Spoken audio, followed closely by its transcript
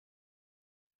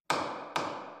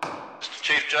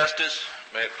Chief Justice,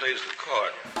 may it please the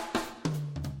court.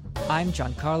 I'm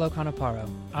Giancarlo Canaparo.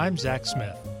 I'm Zach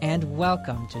Smith. And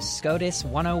welcome to SCOTUS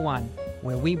 101,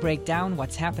 where we break down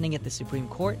what's happening at the Supreme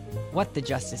Court, what the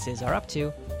justices are up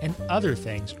to, and other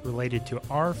things related to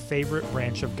our favorite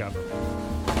branch of government.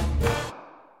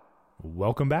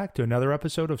 Welcome back to another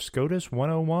episode of SCOTUS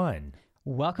 101.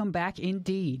 Welcome back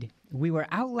indeed. We were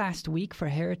out last week for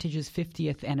Heritage's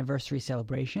 50th anniversary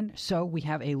celebration, so we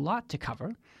have a lot to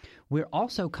cover. We're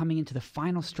also coming into the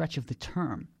final stretch of the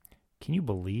term. Can you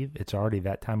believe it's already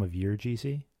that time of year,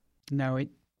 GC? No, it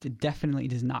definitely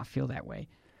does not feel that way.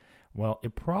 Well,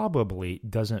 it probably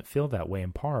doesn't feel that way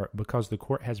in part because the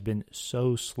court has been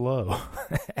so slow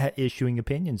at issuing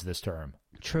opinions this term.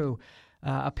 True.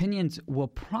 Opinions will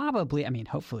probably,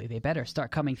 hopefully they better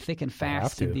start coming thick and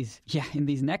fast in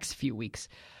these next few weeks.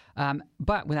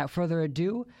 But without further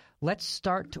ado, let's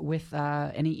start with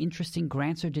any interesting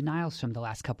grants or denials from the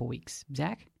last couple weeks.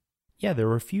 Zach? Yeah, there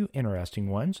were a few interesting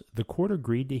ones. The court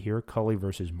agreed to hear Culley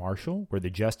v. Marshall, where the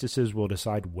justices will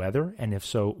decide whether, and if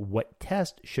so, what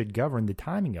test should govern the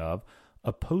timing of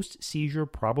a post-seizure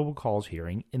probable cause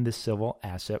hearing in the civil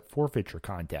asset forfeiture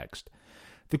context.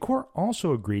 The court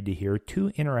also agreed to hear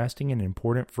two interesting and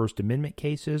important First Amendment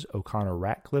cases,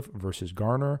 O'Connor-Ratcliffe v.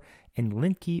 Garner and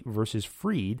Linkey v.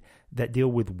 Freed, that deal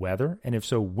with whether, and if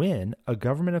so when, a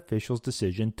government official's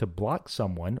decision to block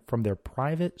someone from their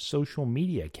private social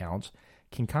media accounts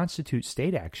can constitute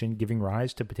state action giving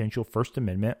rise to potential First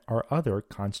Amendment or other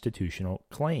constitutional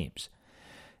claims.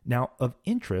 Now, of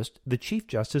interest, the Chief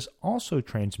Justice also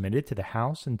transmitted to the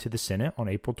House and to the Senate on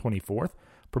April 24th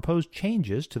proposed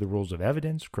changes to the rules of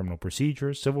evidence, criminal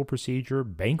procedure, civil procedure,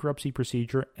 bankruptcy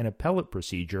procedure, and appellate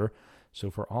procedure.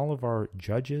 So for all of our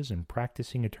judges and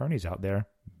practicing attorneys out there,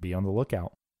 be on the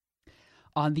lookout.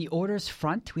 On the orders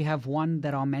front, we have one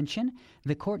that I'll mention.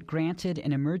 The court granted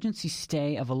an emergency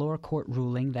stay of a lower court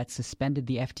ruling that suspended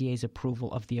the FDA's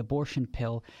approval of the abortion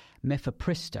pill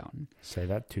mifepristone. Say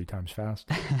that 2 times fast.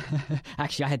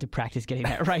 Actually, I had to practice getting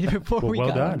that right before we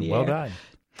got on the air. Well done.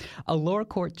 A lower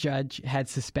court judge had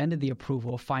suspended the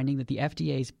approval, finding that the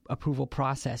FDA's approval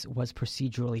process was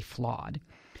procedurally flawed.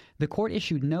 The court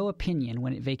issued no opinion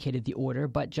when it vacated the order,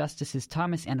 but Justices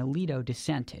Thomas and Alito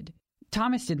dissented.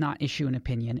 Thomas did not issue an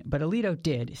opinion, but Alito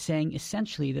did, saying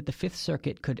essentially that the Fifth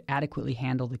Circuit could adequately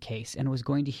handle the case and was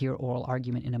going to hear oral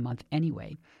argument in a month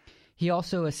anyway. He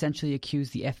also essentially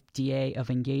accused the FDA of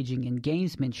engaging in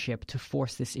gamesmanship to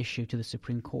force this issue to the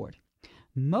Supreme Court.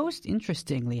 Most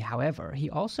interestingly, however, he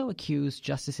also accused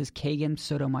Justices Kagan,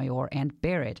 Sotomayor, and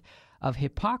Barrett of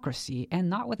hypocrisy, and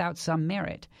not without some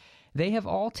merit. They have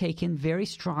all taken very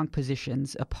strong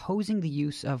positions opposing the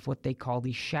use of what they call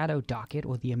the shadow docket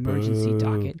or the emergency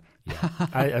docket. Yeah.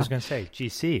 I was going to say,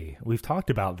 GC, we've talked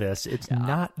about this. It's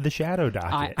not the shadow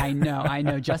docket. I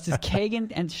know. Justice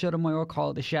Kagan and Sotomayor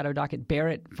call it the shadow docket.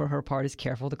 Barrett, for her part, is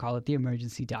careful to call it the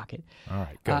emergency docket. All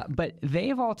right, good. But they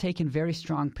have all taken very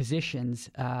strong positions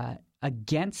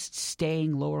against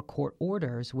staying lower court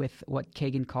orders with what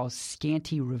Kagan calls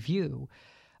scanty review,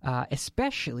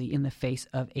 especially in the face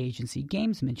of agency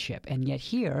gamesmanship. And yet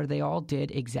here, they all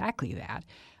did exactly that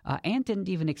and didn't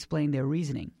even explain their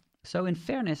reasoning. So in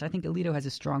fairness, I think Alito has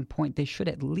a strong point. They should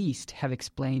at least have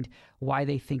explained why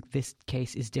they think this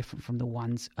case is different from the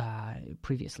ones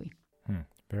previously.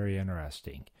 Very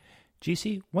interesting.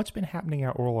 GC, what's been happening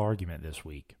at oral argument this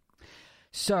week?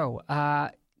 So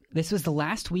this was the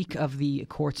last week of the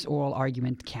court's oral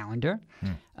argument calendar.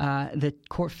 The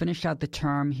court finished out the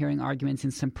term hearing arguments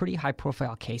in some pretty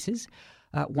high-profile cases,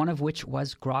 one of which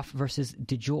was Groff versus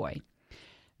DeJoy.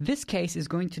 This case is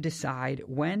going to decide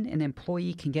when an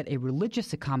employee can get a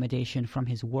religious accommodation from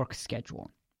his work schedule.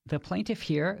 The plaintiff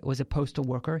here was a postal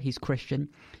worker. He's Christian.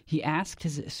 He asked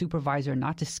his supervisor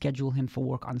not to schedule him for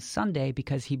work on Sunday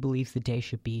because he believes the day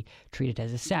should be treated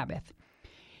as a Sabbath.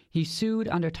 He sued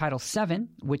under Title VII,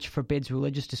 which forbids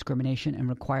religious discrimination and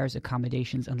requires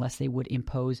accommodations unless they would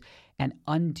impose an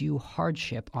undue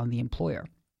hardship on the employer.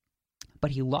 But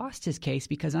he lost his case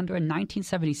because under a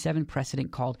 1977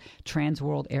 precedent called Trans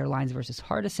World Airlines versus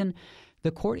Hardison, the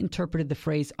court interpreted the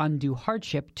phrase undue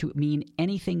hardship to mean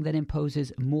anything that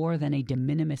imposes more than a de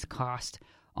minimis cost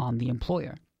on the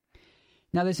employer.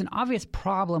 Now, there's an obvious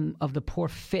problem of the poor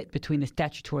fit between the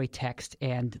statutory text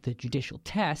and the judicial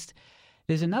test.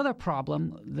 There's another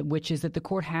problem, which is that the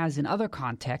court has, in other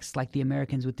contexts, like the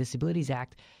Americans with Disabilities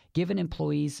Act, given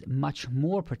employees much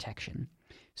more protection.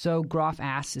 So Groff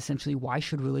asks essentially, why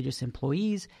should religious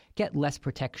employees get less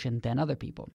protection than other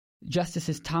people?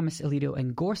 Justices Thomas, Alito,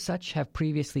 and Gorsuch have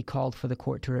previously called for the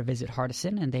court to revisit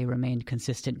Hardison, and they remained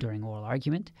consistent during oral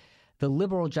argument. The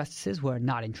liberal justices were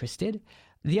not interested.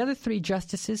 The other three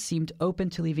justices seemed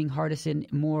open to leaving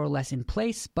Hardison more or less in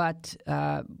place, but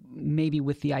maybe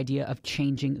with the idea of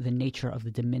changing the nature of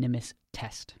the de minimis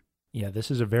test. Yeah,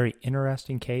 this is a very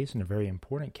interesting case and a very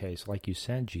important case. Like you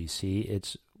said, GC,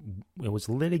 it was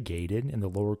litigated in the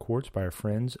lower courts by our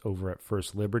friends over at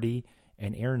First Liberty,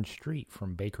 and Aaron Street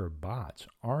from Baker Botts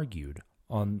argued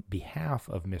on behalf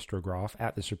of Mr. Groff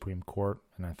at the Supreme Court,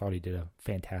 and I thought he did a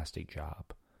fantastic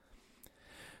job.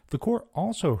 The court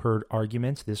also heard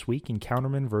arguments this week in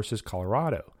Counterman versus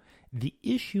Colorado. The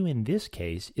issue in this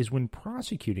case is when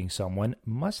prosecuting someone,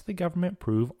 must the government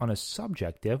prove on a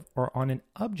subjective or on an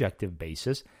objective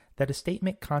basis that a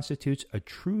statement constitutes a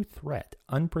true threat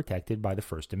unprotected by the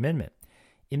First Amendment.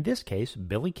 In this case,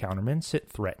 Billy Counterman sent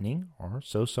threatening, or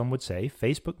so some would say,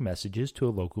 Facebook messages to a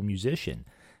local musician.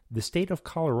 The state of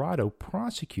Colorado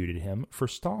prosecuted him for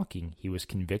stalking. He was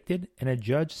convicted, and a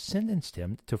judge sentenced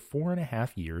him to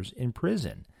 4.5 years in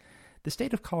prison. The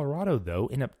state of Colorado, though,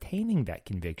 in obtaining that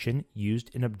conviction,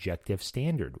 used an objective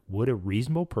standard. Would a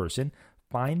reasonable person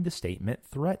find the statement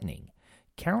threatening?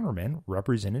 Counterman,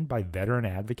 represented by veteran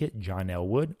advocate John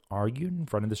Elwood, argued in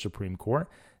front of the Supreme Court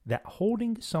that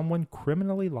holding someone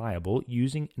criminally liable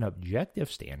using an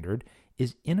objective standard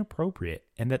is inappropriate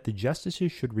and that the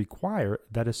justices should require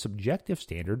that a subjective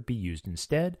standard be used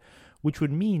instead, which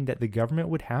would mean that the government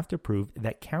would have to prove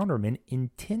that Counterman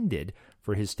intended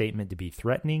for his statement to be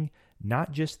threatening,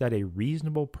 not just that a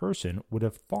reasonable person would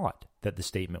have thought that the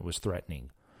statement was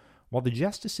threatening. While the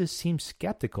justices seem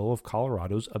skeptical of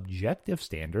Colorado's objective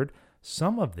standard,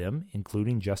 some of them,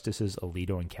 including Justices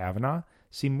Alito and Kavanaugh,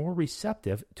 seem more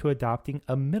receptive to adopting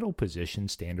a middle position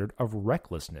standard of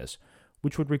recklessness,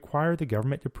 which would require the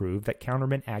government to prove that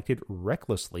Counterman acted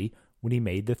recklessly when he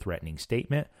made the threatening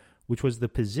statement, which was the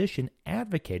position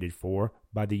advocated for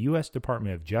by the U.S.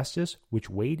 Department of Justice, which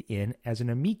weighed in as an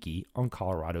amici on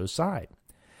Colorado's side.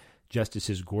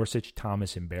 Justices Gorsuch,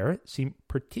 Thomas, and Barrett seem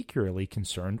particularly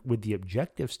concerned with the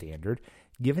objective standard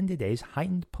given today's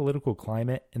heightened political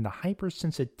climate and the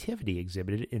hypersensitivity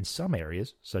exhibited in some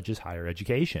areas, such as higher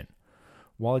education.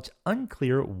 While it's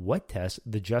unclear what test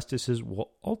the justices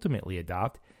will ultimately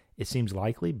adopt, it seems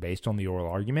likely, based on the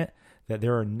oral argument, that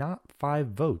there are not 5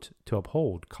 votes to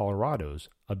uphold Colorado's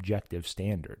objective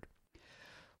standard.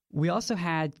 We also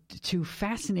had 2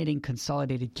 fascinating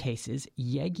consolidated cases,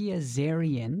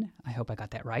 Yegiazarian, I hope I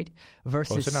got that right,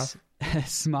 versus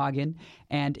Smogin,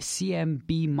 and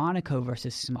CMB Monaco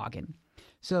versus Smogin.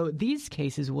 So these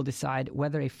cases will decide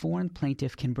whether a foreign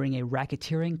plaintiff can bring a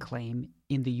racketeering claim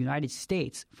in the United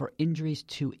States for injuries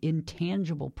to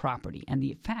intangible property. And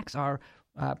the facts are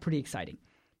pretty exciting.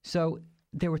 So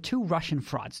there were 2 Russian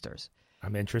fraudsters.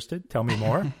 I'm interested. Tell me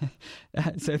more.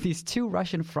 So these 2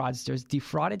 Russian fraudsters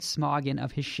defrauded Smogin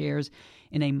of his shares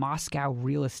in a Moscow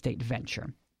real estate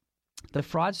venture. The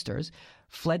fraudsters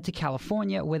fled to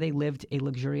California, where they lived a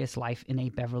luxurious life in a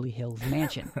Beverly Hills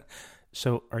mansion.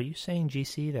 So are you saying,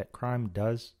 GC, that crime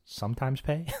does sometimes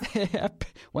pay?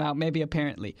 Well, maybe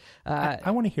apparently.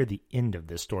 I want to hear the end of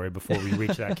this story before we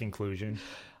reach that conclusion.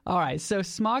 All right, so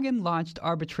Smogin launched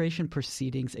arbitration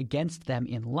proceedings against them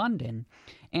in London,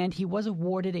 and he was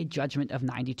awarded a judgment of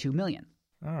 $92 million.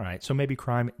 All right, so maybe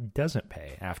crime doesn't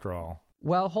pay after all.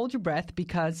 Well, hold your breath,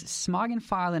 because Smogin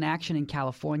filed an action in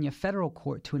California federal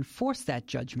court to enforce that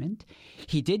judgment.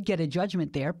 He did get a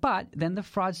judgment there, but then the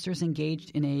fraudsters engaged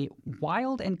in a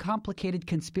wild and complicated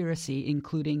conspiracy,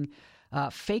 including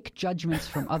fake judgments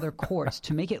from other courts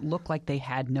to make it look like they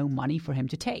had no money for him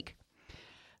to take.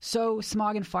 So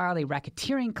Smogin filed a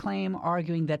racketeering claim,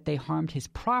 arguing that they harmed his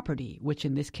property, which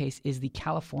in this case is the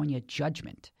California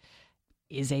judgment.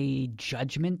 Is a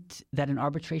judgment that an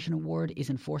arbitration award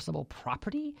is enforceable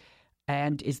property?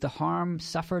 And is the harm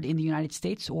suffered in the United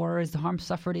States, or is the harm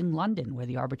suffered in London, where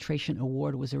the arbitration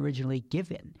award was originally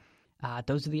given?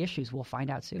 Those are the issues. We'll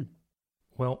find out soon.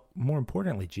 Well, more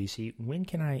importantly, GC, when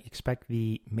can I expect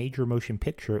the major motion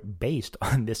picture based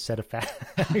on this set of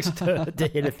facts to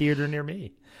hit a theater near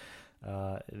me?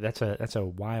 That's a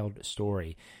wild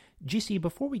story. GC,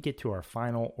 before we get to our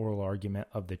final oral argument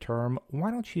of the term,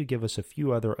 why don't you give us a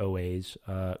few other OAs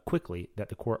quickly that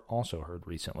the court also heard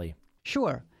recently?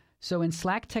 Sure. So in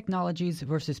Slack Technologies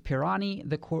versus Pirani,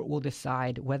 the court will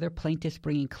decide whether plaintiffs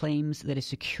bringing claims that a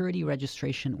security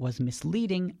registration was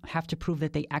misleading have to prove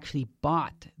that they actually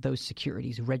bought those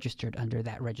securities registered under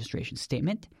that registration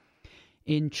statement.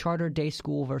 In Charter Day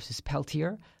School versus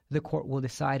Peltier, the court will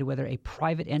decide whether a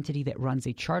private entity that runs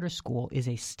a charter school is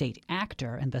a state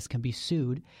actor and thus can be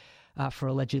sued for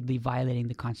allegedly violating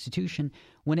the Constitution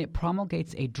when it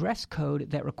promulgates a dress code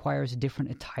that requires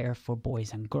different attire for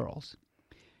boys and girls.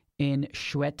 In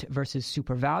Chouette versus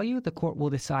SuperValue, the court will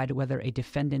decide whether a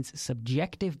defendant's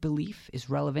subjective belief is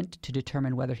relevant to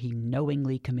determine whether he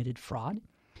knowingly committed fraud.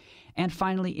 And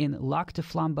finally, in Lac de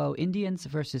Flambeau Indians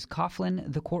versus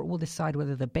Coughlin, the court will decide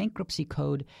whether the bankruptcy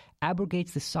code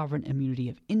abrogates the sovereign immunity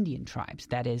of Indian tribes,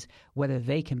 that is, whether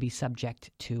they can be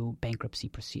subject to bankruptcy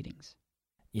proceedings.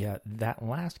 Yeah, that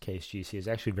last case, GC, is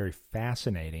actually very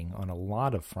fascinating on a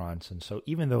lot of fronts. And so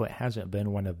even though it hasn't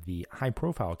been one of the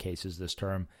high-profile cases this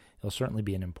term, it'll certainly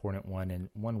be an important one and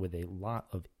one with a lot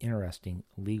of interesting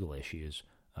legal issues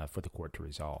for the court to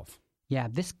resolve. Yeah,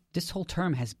 this whole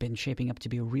term has been shaping up to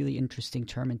be a really interesting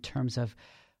term in terms of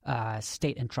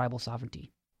state and tribal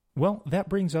sovereignty. Well, that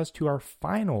brings us to our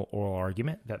final oral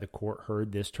argument that the court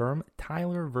heard this term,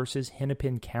 Tyler versus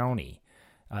Hennepin County.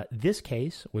 This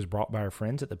case was brought by our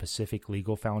friends at the Pacific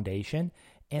Legal Foundation,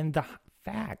 and the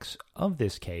facts of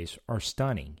this case are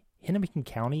stunning. Hennepin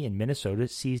County in Minnesota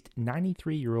seized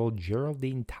 93-year-old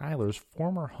Geraldine Tyler's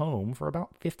former home for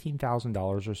about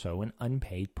 $15,000 or so in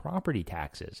unpaid property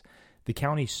taxes. The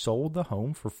county sold the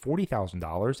home for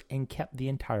 $40,000 and kept the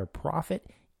entire profit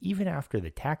even after the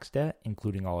tax debt,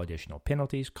 including all additional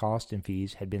penalties, costs, and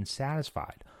fees, had been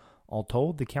satisfied. All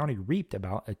told, the county reaped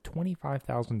about a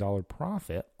 $25,000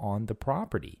 profit on the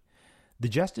property. The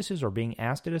justices are being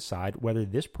asked to decide whether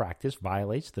this practice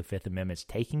violates the Fifth Amendment's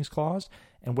takings clause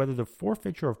and whether the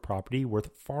forfeiture of property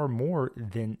worth far more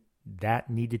than that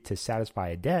needed to satisfy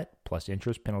a debt, plus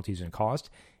interest, penalties, and costs,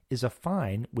 is a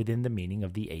fine within the meaning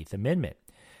of the Eighth Amendment.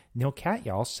 Neil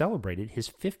Katyal celebrated his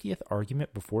 50th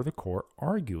argument before the court,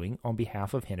 arguing on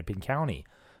behalf of Hennepin County.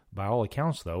 By all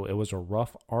accounts, though, it was a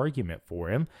rough argument for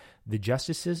him. The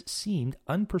justices seemed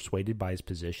unpersuaded by his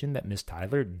position that Ms.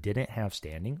 Tyler didn't have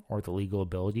standing or the legal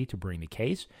ability to bring the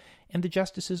case, and the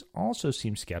justices also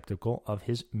seemed skeptical of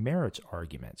his merits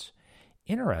arguments.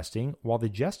 Interesting, while the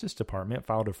Justice Department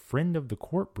filed a friend of the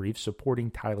court brief supporting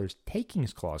Tyler's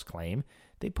takings clause claim,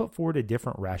 they put forward a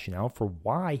different rationale for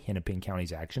why Hennepin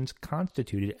County's actions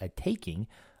constituted a taking,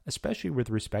 especially with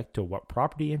respect to what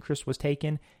property interest was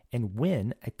taken and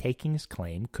when a takings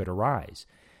claim could arise.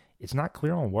 It's not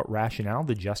clear on what rationale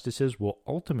the justices will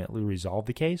ultimately resolve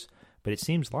the case, but it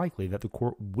seems likely that the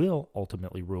court will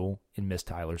ultimately rule in Ms.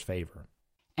 Tyler's favor.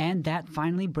 And that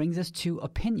finally brings us to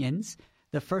opinions.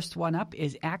 The first one up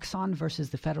is Axon versus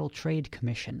the Federal Trade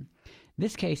Commission.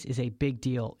 This case is a big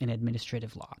deal in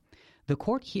administrative law. The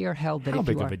court here held that How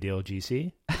big of a deal,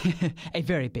 GC? A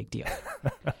very big deal.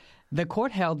 The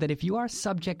court held that if you are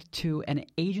subject to an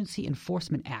agency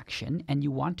enforcement action and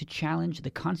you want to challenge the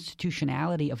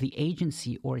constitutionality of the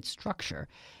agency or its structure,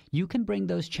 you can bring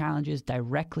those challenges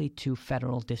directly to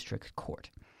federal district court.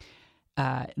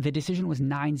 The decision was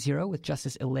 9-0 with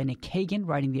Justice Elena Kagan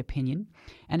writing the opinion,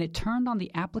 and it turned on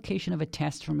the application of a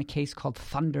test from a case called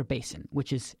Thunder Basin,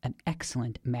 which is an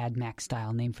excellent Mad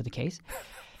Max-style name for the case.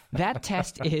 That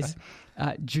test is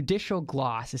judicial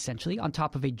gloss, essentially, on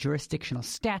top of a jurisdictional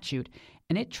statute,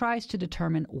 and it tries to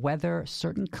determine whether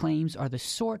certain claims are the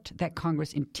sort that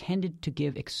Congress intended to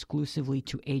give exclusively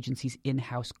to agencies'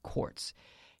 in-house courts.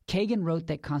 Kagan wrote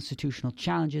that constitutional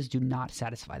challenges do not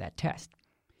satisfy that test.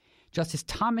 Justice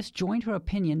Thomas joined her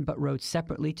opinion but wrote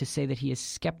separately to say that he is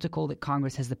skeptical that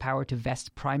Congress has the power to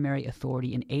vest primary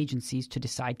authority in agencies to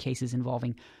decide cases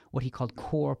involving what he called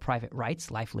core private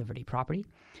rights, life, liberty, property.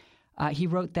 He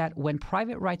wrote that when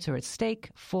private rights are at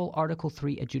stake, full Article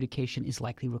III adjudication is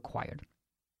likely required.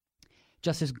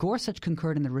 Justice Gorsuch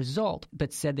concurred in the result,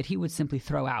 but said that he would simply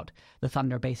throw out the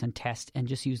Thunder Basin test and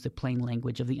just use the plain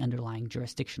language of the underlying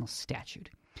jurisdictional statute.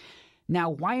 Now,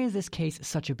 why is this case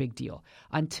such a big deal?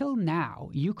 Until now,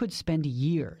 you could spend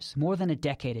years, more than a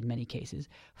decade in many cases,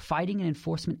 fighting an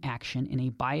enforcement action in a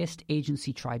biased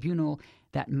agency tribunal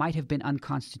that might have been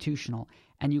unconstitutional,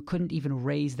 and you couldn't even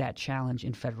raise that challenge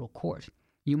in federal court.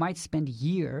 You might spend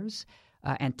years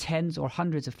and tens or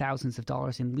hundreds of thousands of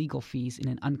dollars in legal fees in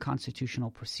an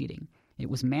unconstitutional proceeding. It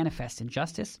was manifest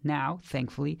injustice. Now,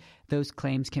 thankfully, those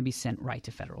claims can be sent right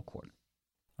to federal court.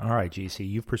 All right, GC,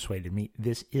 you've persuaded me.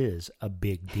 This is a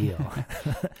big deal.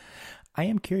 I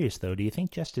am curious, though, do you think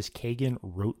Justice Kagan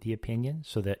wrote the opinion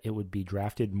so that it would be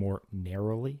drafted more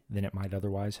narrowly than it might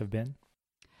otherwise have been?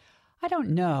 I don't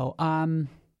know.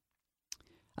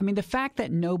 The fact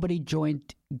that nobody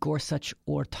joined Gorsuch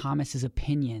or Thomas's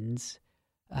opinions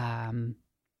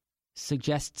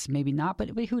suggests maybe not, but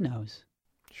who knows?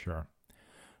 Sure.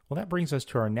 Well, that brings us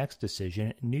to our next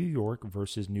decision, New York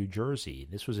versus New Jersey.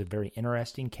 This was a very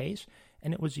interesting case,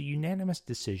 and it was a unanimous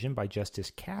decision by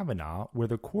Justice Kavanaugh where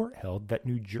the court held that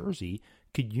New Jersey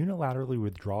could unilaterally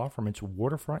withdraw from its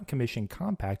Waterfront Commission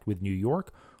compact with New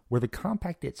York, where the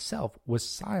compact itself was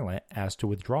silent as to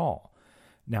withdrawal.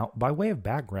 Now, by way of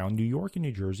background, New York and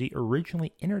New Jersey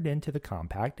originally entered into the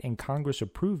compact and Congress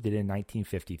approved it in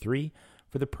 1953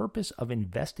 for the purpose of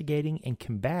investigating and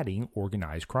combating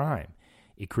organized crime.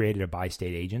 It created a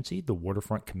bi-state agency, the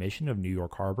Waterfront Commission of New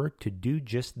York Harbor, to do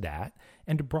just that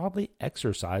and to broadly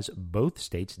exercise both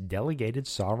states' delegated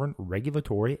sovereign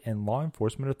regulatory and law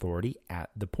enforcement authority at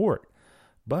the port.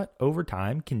 But over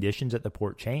time, conditions at the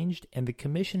port changed and the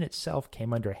commission itself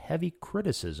came under heavy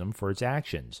criticism for its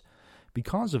actions.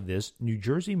 Because of this, New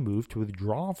Jersey moved to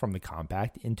withdraw from the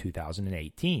compact in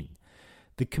 2018.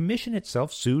 The commission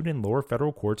itself sued in lower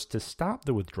federal courts to stop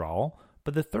the withdrawal,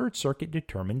 but the Third Circuit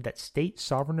determined that state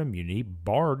sovereign immunity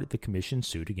barred the commission's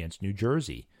suit against New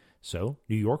Jersey. So,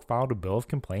 New York filed a bill of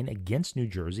complaint against New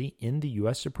Jersey in the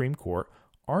U.S. Supreme Court,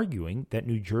 arguing that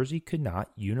New Jersey could not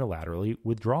unilaterally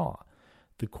withdraw.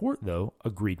 The court, though,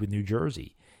 agreed with New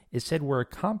Jersey. It said where a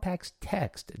compact's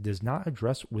text does not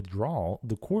address withdrawal,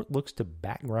 the court looks to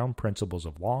background principles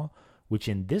of law, which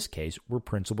in this case were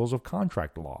principles of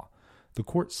contract law. The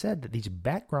court said that these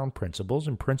background principles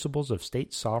and principles of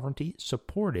state sovereignty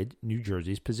supported New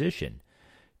Jersey's position.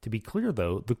 To be clear,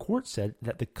 though, the court said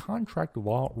that the contract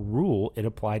law rule it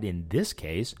applied in this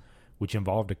case, which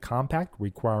involved a compact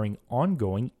requiring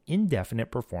ongoing,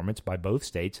 indefinite performance by both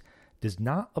states, does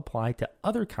not apply to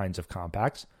other kinds of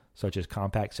compacts, such as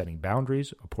compacts setting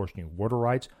boundaries, apportioning water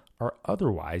rights, or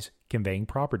otherwise conveying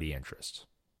property interests.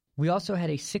 We also had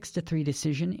a 6-3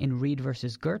 decision in Reed v.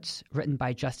 Gertz, written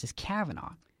by Justice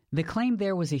Kavanaugh. The claim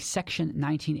there was a Section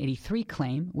 1983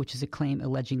 claim, which is a claim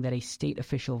alleging that a state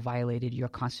official violated your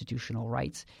constitutional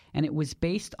rights, and it was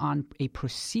based on a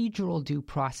procedural due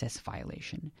process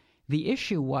violation. The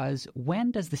issue was,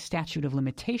 when does the statute of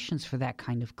limitations for that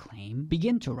kind of claim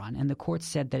begin to run? And the court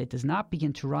said that it does not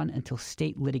begin to run until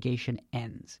state litigation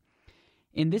ends.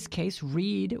 In this case,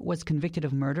 Reed was convicted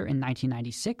of murder in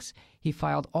 1996. He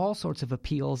filed all sorts of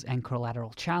appeals and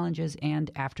collateral challenges,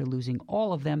 and after losing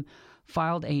all of them,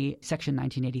 filed a Section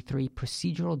 1983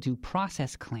 procedural due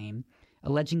process claim,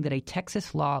 alleging that a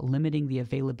Texas law limiting the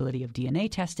availability of DNA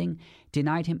testing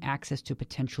denied him access to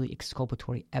potentially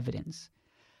exculpatory evidence.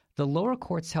 The lower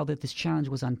courts held that this challenge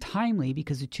was untimely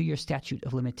because the 2-year statute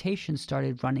of limitations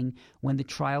started running when the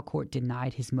trial court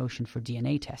denied his motion for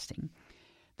DNA testing.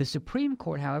 The Supreme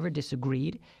Court, however,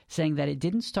 disagreed, saying that it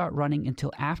didn't start running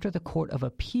until after the Court of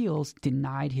Appeals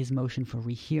denied his motion for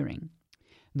rehearing.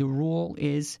 The rule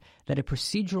is that a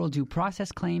procedural due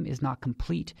process claim is not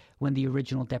complete when the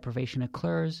original deprivation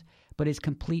occurs, but is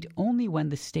complete only when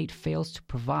the state fails to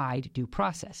provide due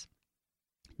process.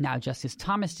 Now, Justice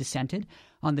Thomas dissented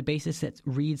on the basis that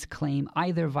Reed's claim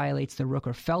either violates the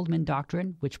Rooker-Feldman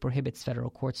doctrine, which prohibits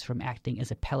federal courts from acting as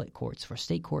appellate courts for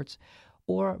state courts,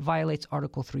 or violates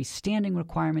Article 3 standing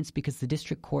requirements because the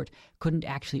district court couldn't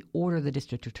actually order the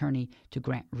district attorney to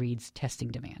grant Reed's testing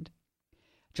demand.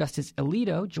 Justice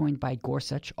Alito, joined by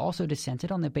Gorsuch, also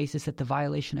dissented on the basis that the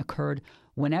violation occurred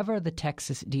whenever the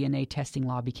Texas DNA testing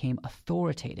law became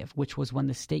authoritative, which was when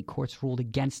the state courts ruled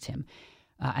against him,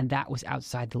 and that was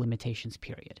outside the limitations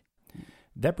period.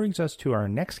 That brings us to our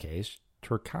next case,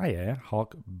 Turkiye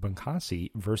Halk Bankası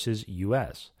versus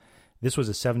U.S. This was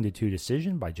a 7-2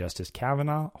 decision by Justice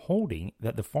Kavanaugh, holding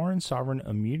that the Foreign Sovereign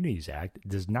Immunities Act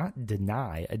does not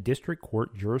deny a district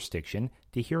court jurisdiction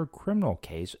to hear a criminal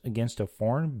case against a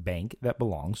foreign bank that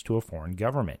belongs to a foreign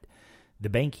government. The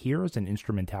bank here is an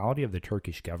instrumentality of the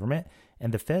Turkish government,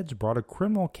 and the feds brought a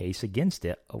criminal case against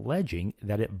it, alleging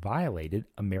that it violated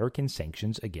American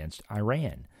sanctions against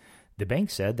Iran. The bank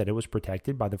said that it was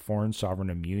protected by the Foreign Sovereign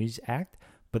Immunities Act,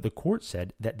 but the court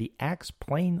said that the Act's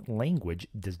plain language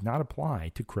does not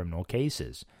apply to criminal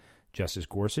cases. Justice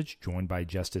Gorsuch, joined by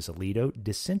Justice Alito,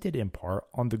 dissented in part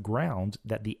on the grounds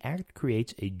that the Act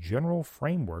creates a general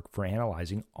framework for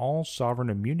analyzing all sovereign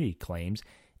immunity claims,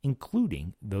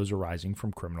 including those arising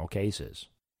from criminal cases.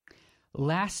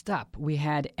 Last up, we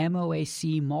had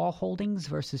MOAC Mall Holdings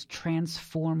versus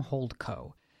Transform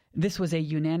Holdco. This was a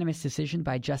unanimous decision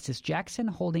by Justice Jackson,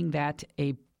 holding that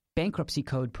a bankruptcy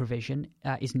code provision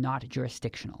is not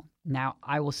jurisdictional. Now,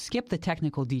 I will skip the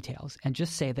technical details and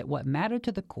just say that what mattered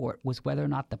to the court was whether or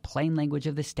not the plain language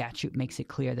of the statute makes it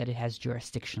clear that it has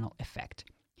jurisdictional effect.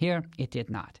 Here, it did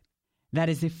not. That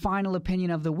is the final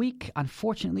opinion of the week.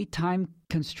 Unfortunately, time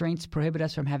constraints prohibit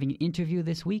us from having an interview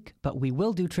this week, but we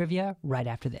will do trivia right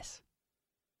after this.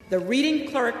 The reading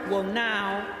clerk will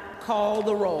now call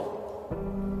the roll.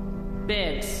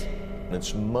 Biggs.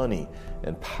 It's money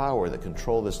and power that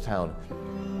control this town.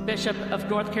 Bishop of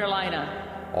North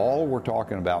Carolina. All we're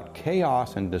talking about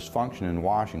chaos and dysfunction in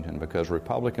Washington because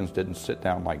Republicans didn't sit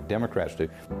down like Democrats do.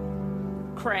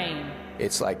 Crane.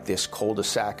 It's like this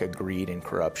cul-de-sac of greed and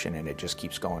corruption, and it just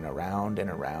keeps going around and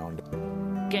around.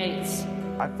 Gates.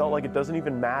 I felt like it doesn't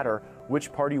even matter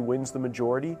which party wins the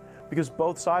majority because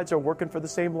both sides are working for the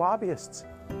same lobbyists.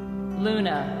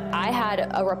 Luna. I had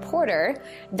a reporter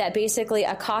that basically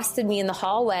accosted me in the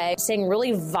hallway saying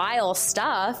really vile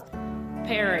stuff.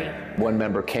 Perry. One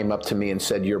member came up to me and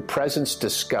said, "Your presence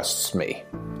disgusts me."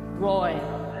 Roy.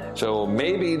 So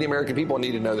maybe the American people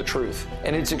need to know the truth.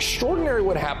 And it's extraordinary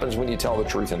what happens when you tell the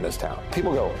truth in this town.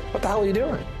 People go, "What the hell are you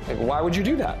doing? Like, why would you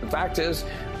do that?" The fact is,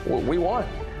 we won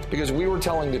because we were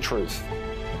telling the truth.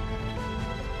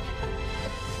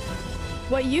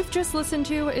 What you've just listened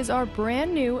to is our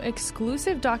brand new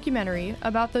exclusive documentary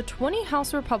about the 20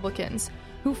 House Republicans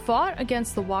who fought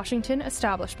against the Washington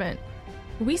establishment.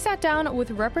 We sat down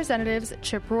with Representatives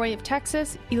Chip Roy of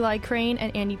Texas, Eli Crane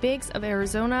and Andy Biggs of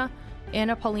Arizona,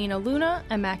 Anna Paulina Luna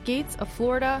and Matt Gaetz of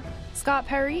Florida, Scott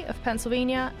Perry of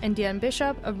Pennsylvania, and Dan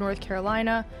Bishop of North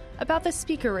Carolina about the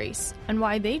speaker race and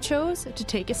why they chose to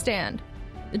take a stand.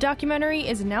 The documentary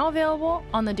is now available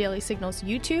on the Daily Signal's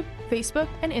YouTube, Facebook,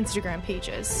 and Instagram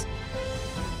pages.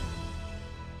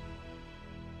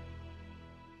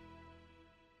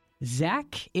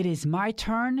 Zach, it is my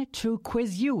turn to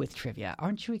quiz you with trivia.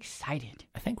 Aren't you excited?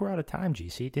 I think we're out of time,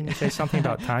 GC. Didn't you say something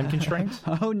about time constraints?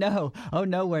 Oh, no,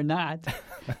 we're not.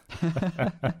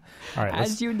 All right,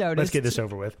 let's get this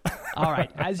over with. All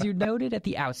right, as you noted at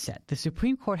the outset, the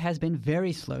Supreme Court has been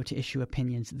very slow to issue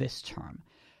opinions this term.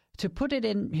 To put it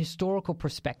in historical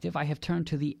perspective, I have turned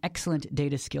to the excellent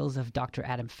data skills of Dr.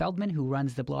 Adam Feldman, who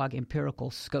runs the blog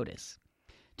Empirical SCOTUS.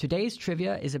 Today's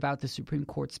trivia is about the Supreme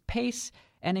Court's pace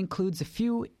and includes a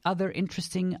few other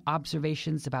interesting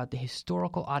observations about the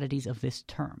historical oddities of this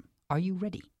term. Are you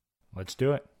ready? Let's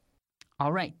do it.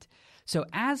 All right. So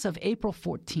as of April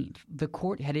 14th, the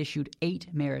court had issued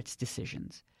 8 merits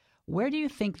decisions. Where do you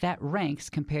think that ranks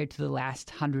compared to the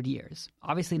last 100 years?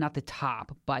 Obviously not the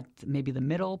top, but maybe the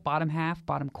middle, bottom half,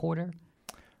 bottom quarter?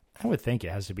 I would think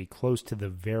it has to be close to the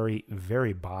very,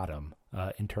 very bottom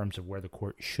in terms of where the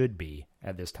court should be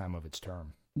at this time of its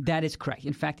term. That is correct.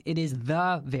 In fact, it is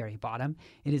the very bottom.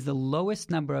 It is the lowest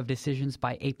number of decisions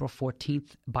by April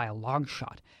 14th by a long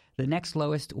shot. The next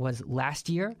lowest was last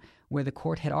year, where the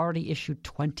court had already issued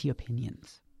 20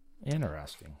 opinions.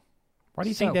 Interesting. Why do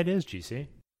you think that is, GC?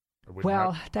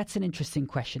 Well, that's an interesting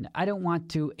question. I don't want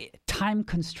to. Time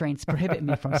constraints prohibit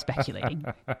me from speculating.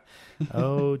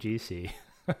 Oh, GC.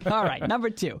 All right, number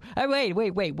 2.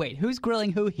 Wait. Who's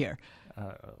grilling who here?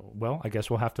 Well, I guess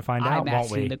we'll have to find out, won't we? I'm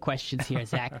asking the questions here,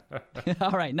 Zach.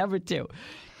 All right, number 2.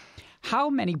 How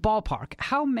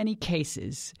many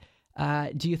cases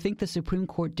do you think the Supreme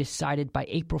Court decided by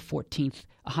April 14th,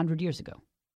 100 years ago?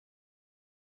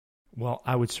 Well,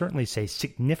 I would certainly say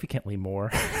significantly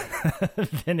more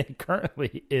than it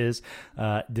currently is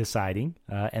deciding,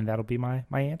 and that'll be my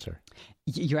answer.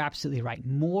 You're absolutely right.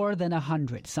 More than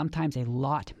 100, sometimes a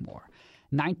lot more.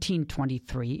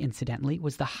 1923, incidentally,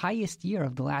 was the highest year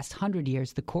of the last 100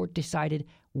 years. The court decided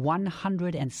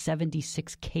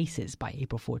 176 cases by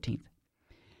April 14th.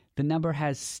 The number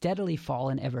has steadily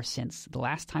fallen ever since. The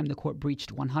last time the court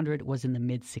breached 100 was in the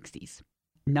mid-60s.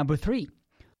 Number 3.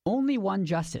 Only one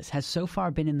justice has so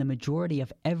far been in the majority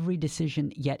of every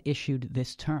decision yet issued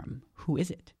this term. Who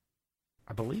is it?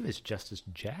 I believe it's Justice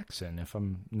Jackson, if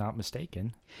I'm not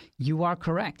mistaken. You are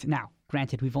correct. Now,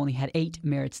 granted, we've only had 8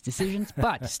 merits decisions,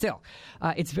 but still,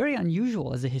 it's very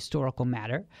unusual as a historical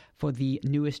matter for the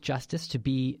newest justice to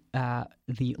be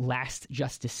the last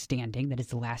justice standing, that is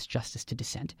the last justice to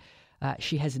dissent.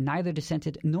 She has neither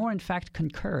dissented nor, in fact,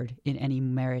 concurred in any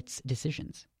merits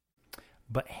decisions.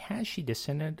 But has she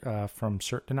dissented from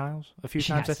cert denials a few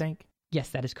times, I think? Yes,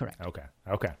 that is correct.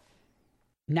 Okay.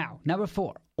 Now, number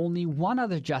 4. Only one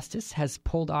other justice has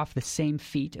pulled off the same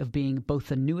feat of being both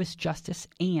the newest justice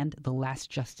and the last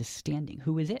justice standing.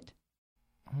 Who is it?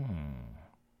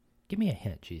 Give me a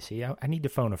hint, GC. I need to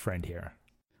phone a friend here.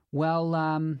 Well,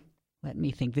 let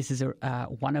me think. This is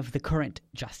one of the current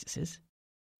justices.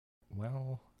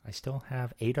 Well, I still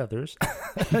have 8 others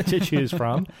to choose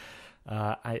from.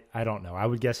 I don't know. I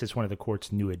would guess it's one of the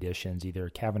court's new additions, either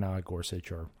Kavanaugh,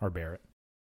 Gorsuch, or Barrett.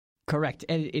 Correct.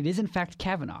 It is, in fact,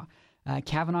 Kavanaugh.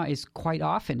 Kavanaugh is quite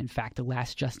often, in fact, the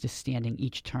last justice standing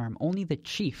each term. Only the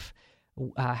chief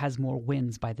has more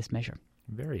wins by this measure.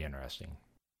 Very interesting.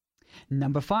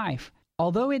 Number 5.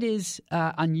 Although it is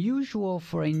unusual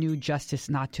for a new justice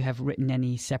not to have written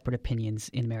any separate opinions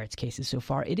in merits cases so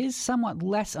far, it is somewhat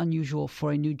less unusual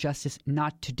for a new justice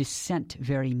not to dissent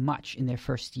very much in their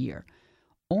first year.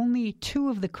 Only 2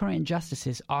 of the current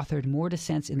justices authored more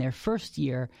dissents in their first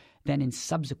year than in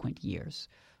subsequent years.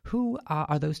 Who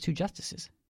are those 2 justices?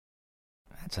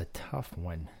 That's a tough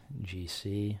one,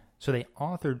 GC. So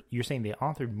you're saying they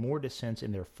authored more dissents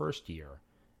in their first year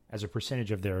as a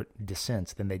percentage of their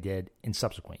dissents than they did in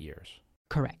subsequent years.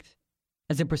 Correct.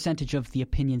 As a percentage of the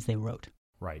opinions they wrote.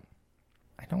 Right.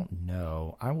 I don't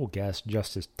know. I will guess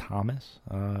Justice Thomas,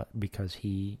 because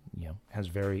he, has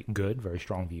very good, very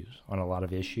strong views on a lot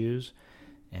of issues.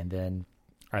 And then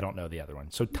I don't know the other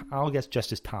one. So I'll guess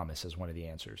Justice Thomas is one of the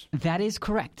answers. That is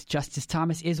correct. Justice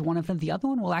Thomas is one of them. The other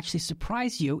one will actually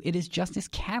surprise you. It is Justice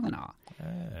Kavanaugh.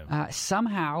 Oh.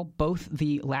 Somehow, both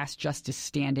the last justice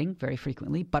standing very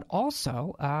frequently, but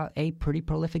also a pretty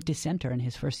prolific dissenter in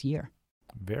his first year.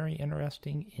 Very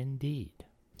interesting indeed.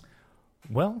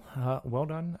 Well, well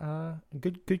done.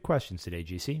 Good questions today,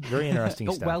 GC. Very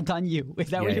interesting stuff. Well done, you. Is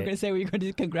that what you're going to say? Were you going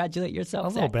to congratulate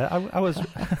yourself? A little bit. I was.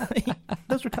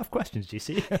 Those were tough questions,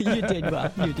 GC. You did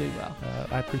well. You did well.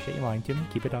 I appreciate you lying to me.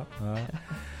 Keep it up.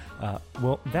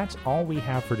 Well, that's all we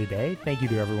have for today. Thank you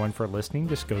to everyone for listening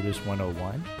to SCOTUS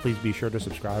 101. Please be sure to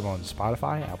subscribe on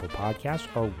Spotify, Apple Podcasts,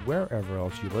 or wherever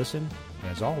else you listen.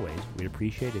 And as always, we'd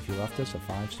appreciate if you left us a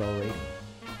 5-star rating.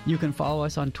 You can follow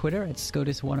us on Twitter at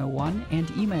SCOTUS101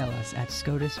 and email us at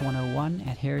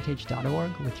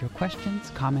SCOTUS101@heritage.org with your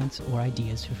questions, comments, or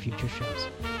ideas for future shows.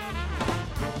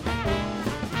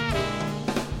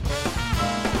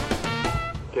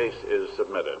 Case is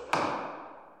submitted.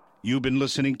 You've been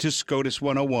listening to SCOTUS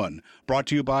 101, brought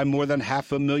to you by more than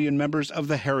 500,000 members of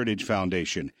the Heritage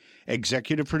Foundation.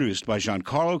 Executive produced by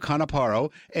Giancarlo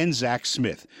Canaparo and Zach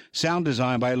Smith. Sound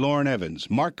designed by Lauren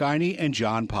Evans, Mark Guiney, and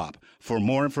John Pop. For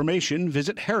more information,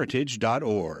 visit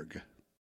heritage.org.